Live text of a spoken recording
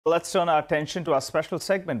Let's turn our attention to our special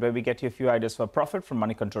segment where we get you a few ideas for profit from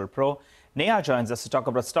Money Control Pro. Neha joins us to talk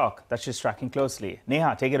about stock that she's tracking closely.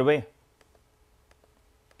 Neha, take it away.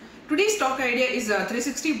 Today's stock idea is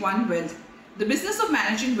 360 ONE Wealth. The business of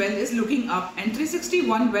managing wealth is looking up, and 360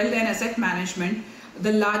 ONE Wealth and Asset Management,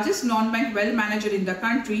 the largest non-bank wealth manager in the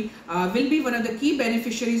country, will be one of the key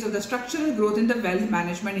beneficiaries of the structural growth in the wealth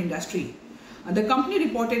management industry. The company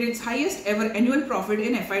reported its highest ever annual profit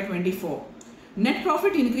in FY24. Net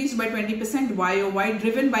profit increased by 20% YOY,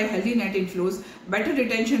 driven by healthy net inflows, better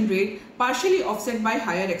retention rate, partially offset by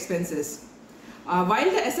higher expenses. While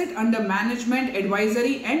the asset under management,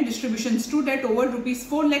 advisory and distribution stood at over Rs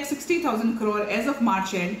 4,60,000 crore as of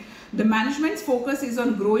March end, the management's focus is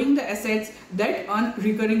on growing the assets that earn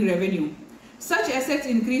recurring revenue. Such assets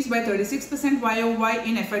increased by 36% YOY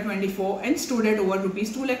in FY24 and stood at over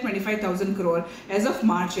Rs 2,25,000 crore as of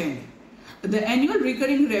March end. The annual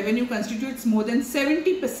recurring revenue constitutes more than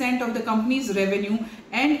 70% of the company's revenue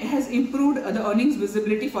and has improved the earnings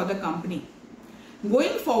visibility for the company.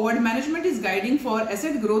 Going forward, management is guiding for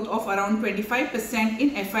asset growth of around 25% in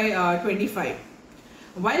FY25.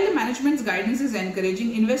 While the management's guidance is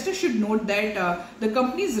encouraging, investors should note that the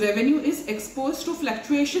company's revenue is exposed to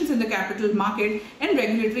fluctuations in the capital market and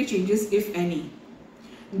regulatory changes, if any.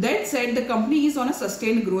 That said, the company is on a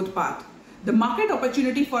sustained growth path. The market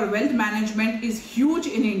opportunity for wealth management is huge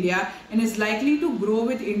in India and is likely to grow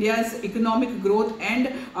with India's economic growth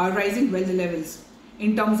and rising wealth levels.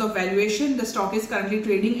 In terms of valuation, the stock is currently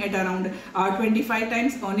trading at around 25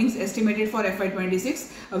 times earnings estimated for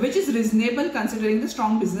FY26, which is reasonable considering the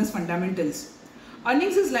strong business fundamentals.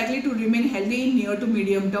 Earnings is likely to remain healthy in near to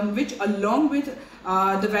medium term, which along with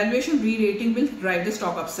the valuation re-rating will drive the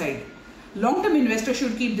stock upside. Long-term investors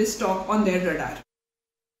should keep this stock on their radar.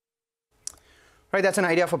 Right, that's an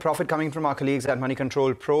idea for profit coming from our colleagues at Money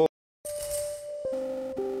Control Pro.